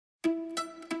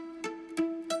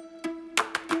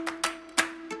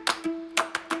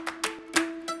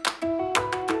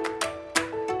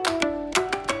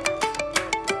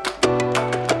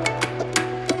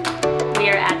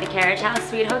Marriage House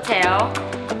Suite Hotel.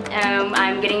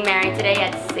 I'm getting married today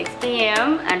at 6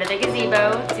 p.m. under the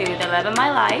gazebo to the love of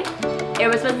my life. It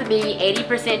was supposed to be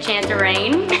 80% chance of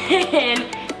rain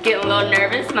and getting a little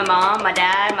nervous. My mom, my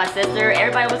dad, my sister,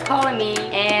 everybody was calling me,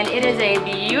 and it is a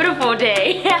beautiful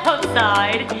day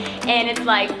outside and it's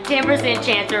like 10%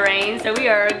 chance of rain, so we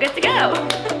are good to go.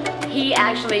 He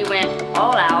actually went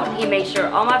all out. He made sure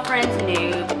all my friends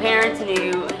knew, the parents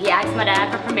knew. He asked my dad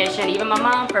for permission, even my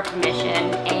mom for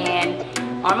permission. And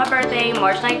on my birthday,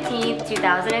 March 19th,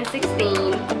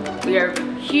 2016, we are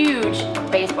huge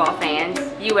baseball fans,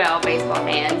 UL baseball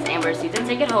fans, and we're season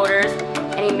ticket holders.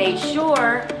 And he made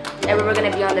sure that we were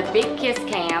gonna be on the big kiss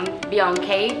cam, be on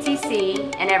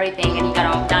KTC and everything. And he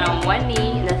got down on one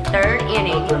knee in the 3rd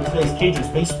inning. During today's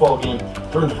Cajuns baseball game,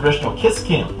 during the traditional kiss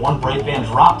cam, one Brave fan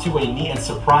dropped to a knee and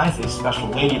surprised a special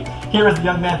lady. Here is the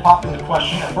young man popping the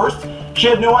question. At first, she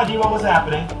had no idea what was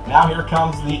happening. Now here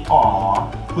comes the aw.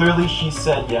 Clearly she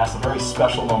said yes, a very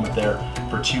special moment there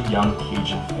for two young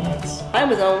Cajun fans. I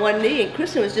was on one knee and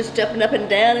Kristen was just jumping up and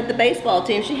down at the baseball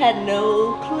team. She had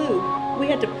no clue. We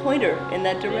had to point her in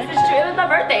that direction. It's true, it was my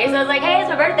birthday, so I was like, hey, it's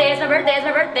my birthday, it's my birthday, it's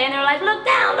my birthday. And they were like, look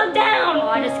down, look down. Oh,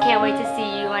 I just can't wait to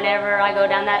see you whenever I go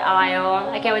down that aisle.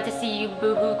 I can't wait to see you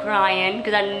boo-hoo crying,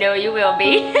 because I know you will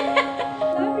be.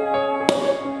 Love you.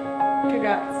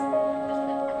 Congrats.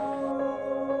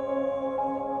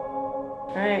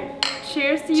 All right.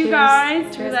 Cheers to you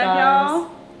guys. Cheers, we love y'all.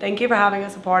 Thank you for having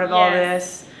us a part of all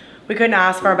this. We couldn't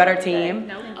ask for a better team.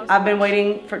 No, thank you so I've been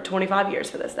waiting for 25 years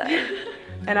for this day.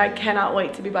 And I cannot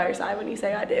wait to be by your side when you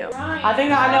say I do. I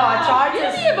think I know, I tried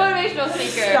to Be a motivational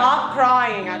speaker. stop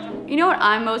crying. You know what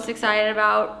I'm most excited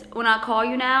about? When I call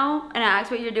you now and I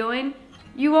ask what you're doing,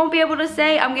 you won't be able to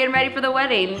say I'm getting ready for the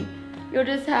wedding. You'll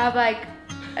just have like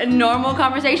a normal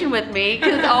conversation with me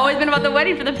because it's always been about the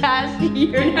wedding for the past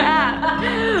year and a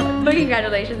half. But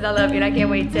congratulations, I love you and I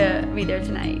can't wait to be there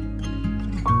tonight.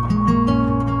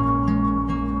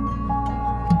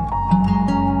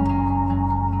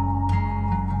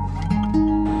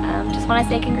 Just want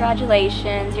to say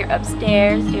congratulations. You're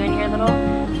upstairs doing your little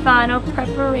final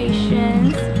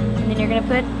preparations, and then you're gonna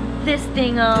put this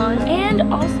thing on.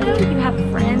 And also, you have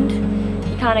a friend.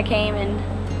 He kind of came and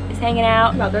is hanging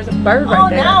out. No, there's a bird right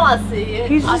there. Oh, now I see it.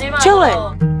 He's just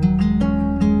chilling.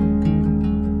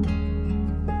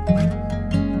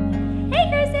 Hey,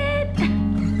 Kristen.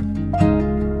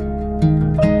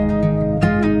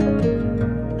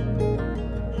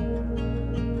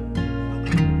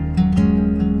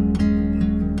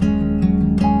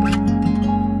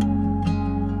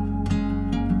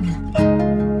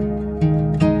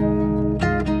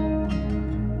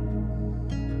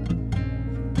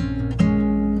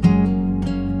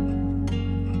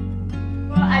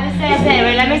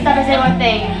 Wait, let me stop and say one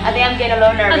thing. I think I'm getting a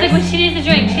little nervous. I was like, well, she needs a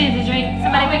drink. She needs a drink.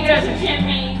 Somebody make her some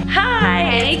champagne. Hi,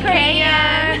 hey, Kaya.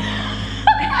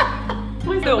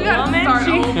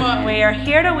 We are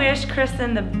here to wish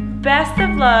Kristen the best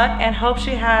of luck and hope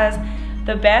she has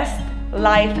the best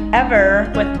life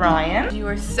ever with Ryan. You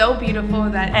are so beautiful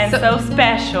And so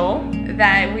special.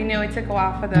 that we knew it took a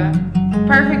while for the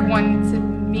perfect one to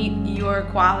meet your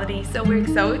quality. So we're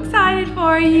so excited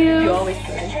for you. You always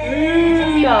pretty.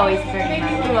 You always pretty.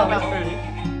 You always pretty.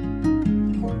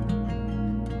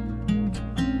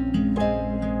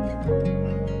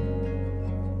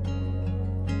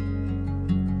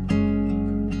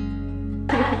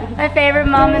 My favorite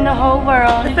mom in the whole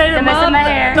world. The favorite the mess mom, of my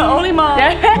hair. the only mom.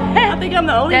 I think I'm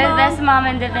the only The mom. best mom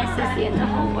and the best sissy in the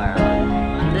whole world.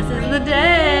 This is the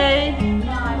day.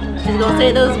 She's gonna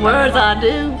say those words, I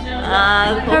do.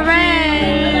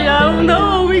 Hooray! I don't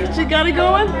know, she got it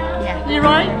going? Yeah. You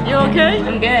right? You okay?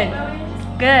 I'm good.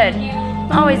 Good.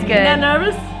 Always good. Not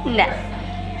nervous? No.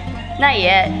 Not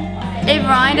yet. If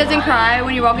Ryan doesn't cry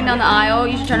when you're walking down the aisle,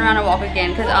 you should turn around and walk again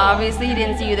because obviously he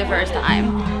didn't see you the first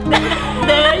time.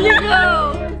 There you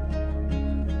go.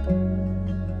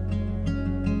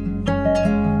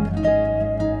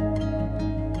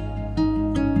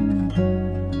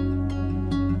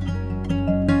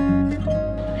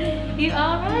 You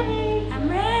all ready? I'm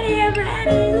ready, I'm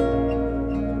ready.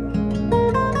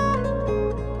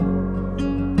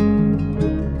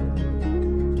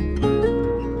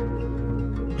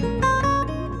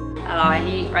 Oh, and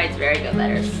he writes very good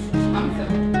letters.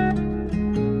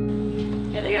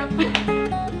 Here they go.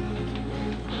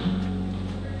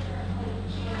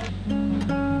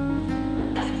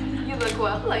 You look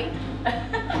lovely.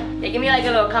 They give me like a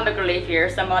little comic relief here,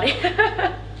 somebody.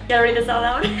 Gotta read this all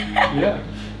out? Yeah.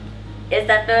 It's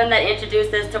that feeling that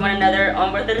introduced us to one another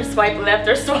on whether to swipe left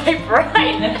or swipe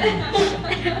right.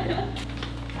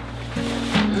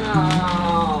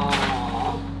 Aww.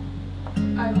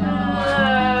 I know.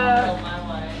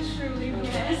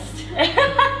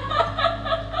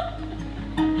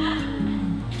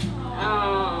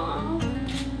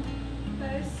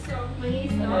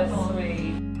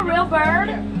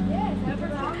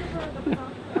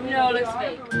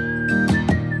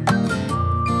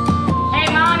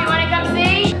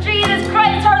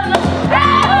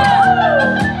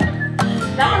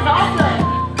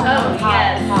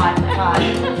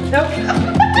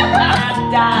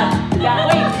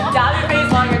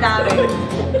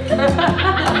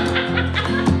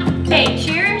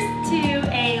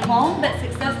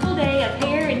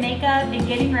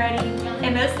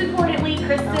 importantly,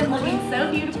 Kristen looking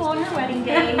so beautiful on her wedding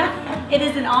day. It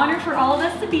is an honor for all of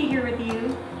us to be here with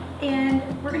you, and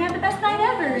we're gonna have the best night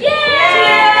ever. Yay!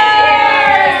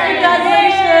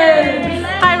 Congratulations!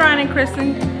 Hi, Ryan and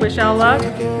Kristen. Wish y'all luck,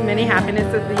 many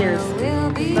happiness of the years.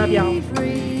 Love y'all.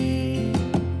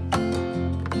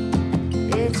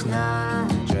 It's not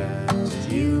just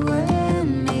you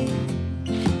and me.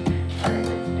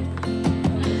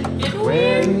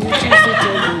 When you just take the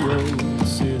road,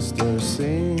 sister,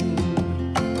 sing.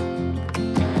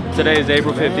 Today is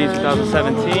April 15th,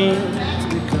 2017,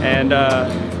 and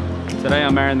today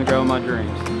I'm marrying the girl of my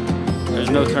dreams. There's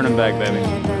no turning back, baby.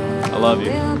 I love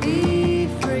you.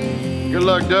 Good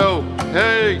luck, Doe.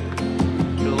 Hey!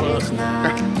 Good luck.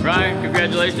 Ryan,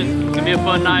 congratulations. It's gonna be a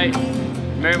fun night.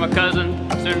 Marry my cousin.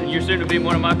 You're soon to be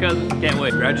one of my cousins. Can't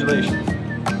wait. Congratulations.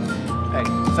 Hey,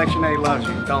 Section 8 loves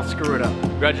you. Don't screw it up.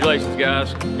 Congratulations,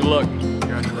 guys. Good luck.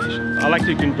 Congratulations. I'd like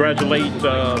to congratulate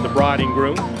the bride and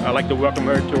groom. I'd like to welcome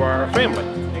her to our family.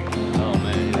 Oh,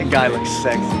 man. That guy looks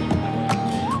sexy.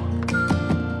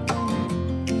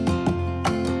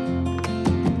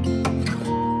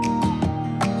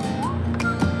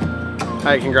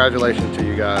 Hey, congratulations to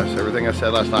you guys. Everything I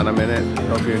said last night, I'm in it.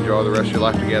 Hope you enjoy the rest of your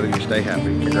life together. You stay happy.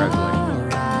 Congratulations.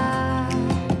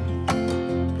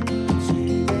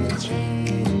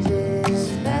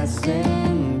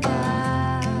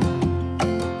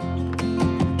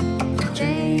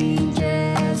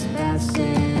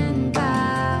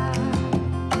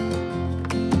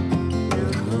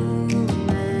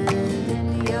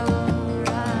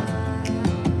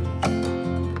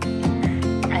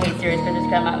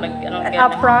 Come out look good. I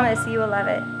promise you will love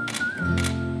it.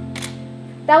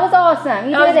 That was awesome.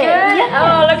 You did it. Yeah.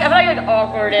 Oh, look, I feel like I look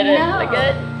awkward in it. No. Look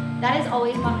good. That is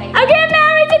always my favorite. I'm getting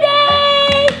married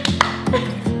today!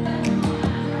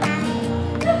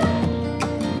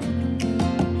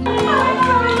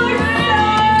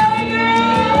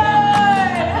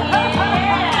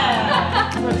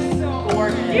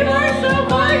 You are so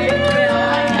gorgeous!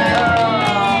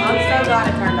 I'm so glad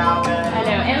it turned out good. I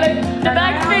know. And look, the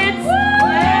back fits.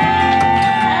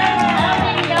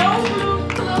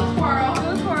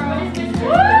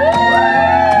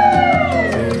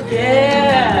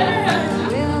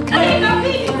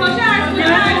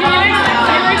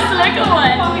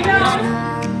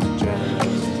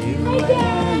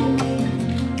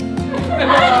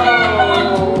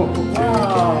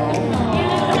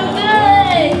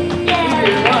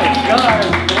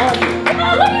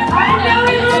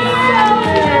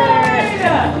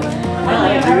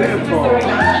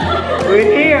 We're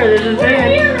here.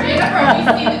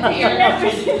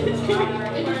 This is it.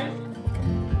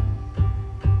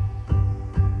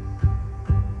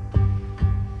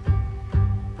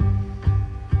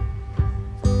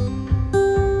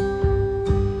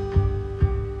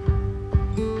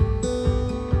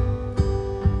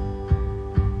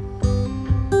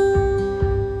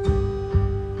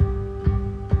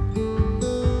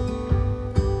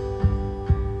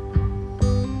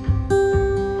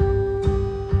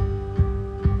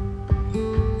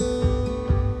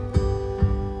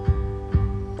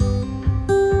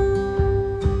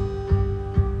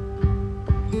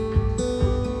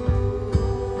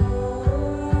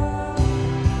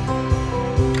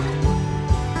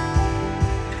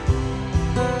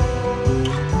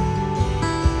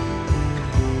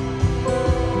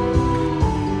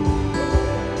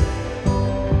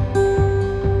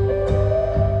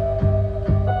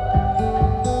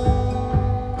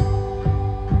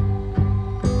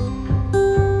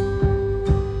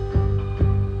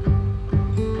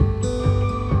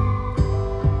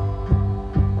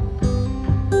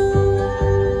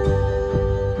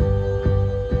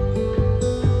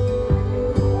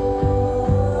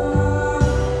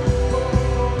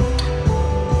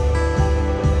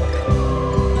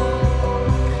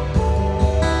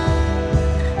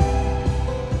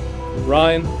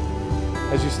 Ryan,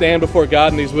 as you stand before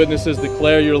God and these witnesses,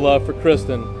 declare your love for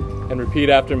Kristen and repeat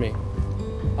after me.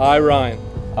 I, Ryan.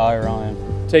 I, Ryan.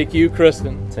 Take you,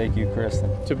 Kristen. Take you, Kristen.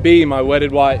 To be my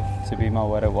wedded wife. To be my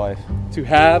wedded wife. To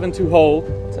have and to hold.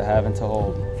 To have and to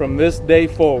hold. From this day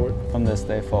forward. From this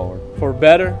day forward. For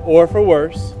better or for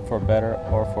worse. For better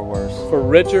or for worse. For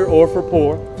richer or for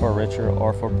poor. For richer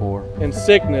or for poor. In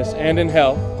sickness and in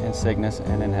health. In sickness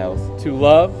and in health. To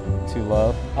love. To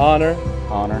love. Honor.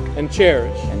 Honor. And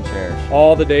cherish. And cherish.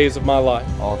 All the days of my life.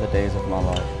 All the days of my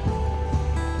life.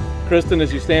 Kristen,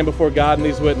 as you stand before God and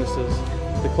these witnesses,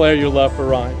 declare your love for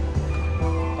Ryan.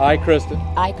 I, Kristen.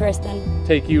 I, Kristen.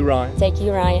 Take you, Ryan. Take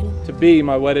you, Ryan. To be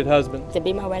my wedded husband. To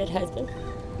be my wedded husband.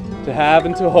 To have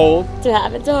and to hold. To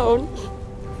have and to hold.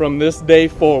 From this day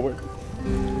forward.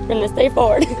 From this day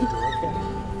forward.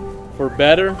 For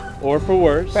better or for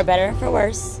worse. For better or for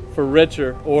worse. For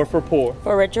richer or for poor.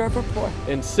 For richer or for poor.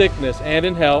 In sickness and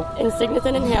in health. In sickness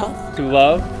and in health. To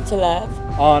love. To love.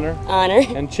 Honor. Honor.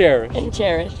 And cherish. And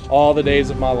cherish. All the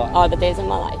days of my life. All the days of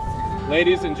my life.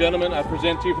 Ladies and gentlemen, I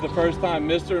present to you for the first time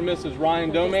Mr. and Mrs.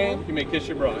 Ryan Domain. You may kiss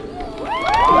your bride.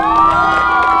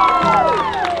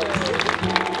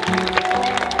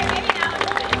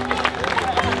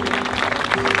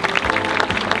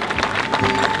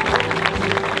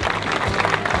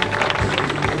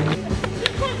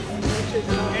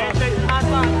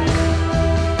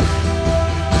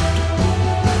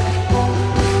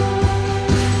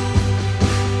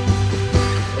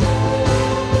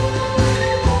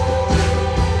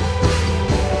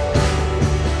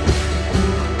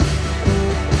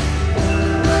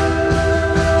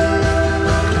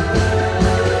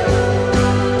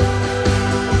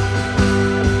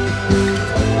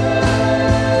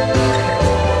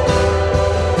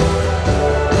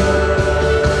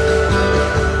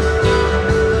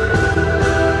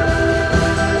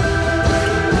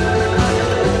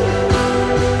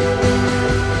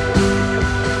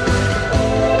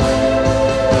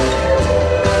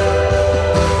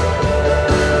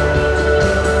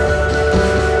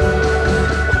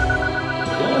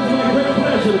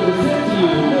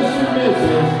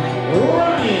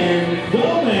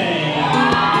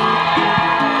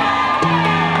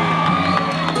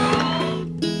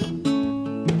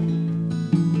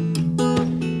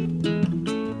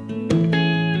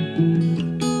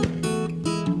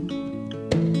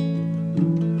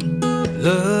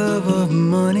 Love of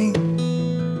money,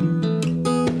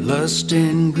 lust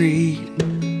and greed,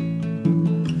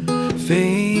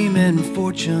 fame and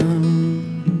fortune,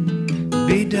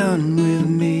 be done with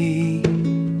me.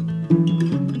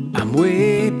 I'm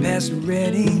way past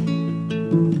ready,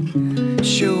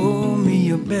 show me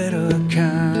a better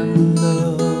kind of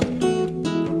love.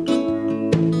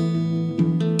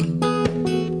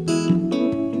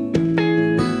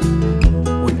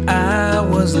 When I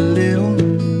was little,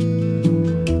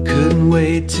 couldn't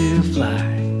wait to fly.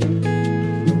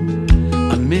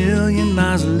 A million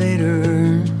miles later,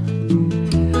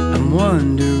 I'm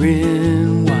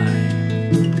wondering why.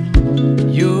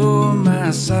 You're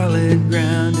my solid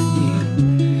ground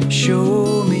and you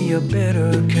show me a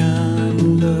better kind of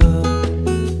love.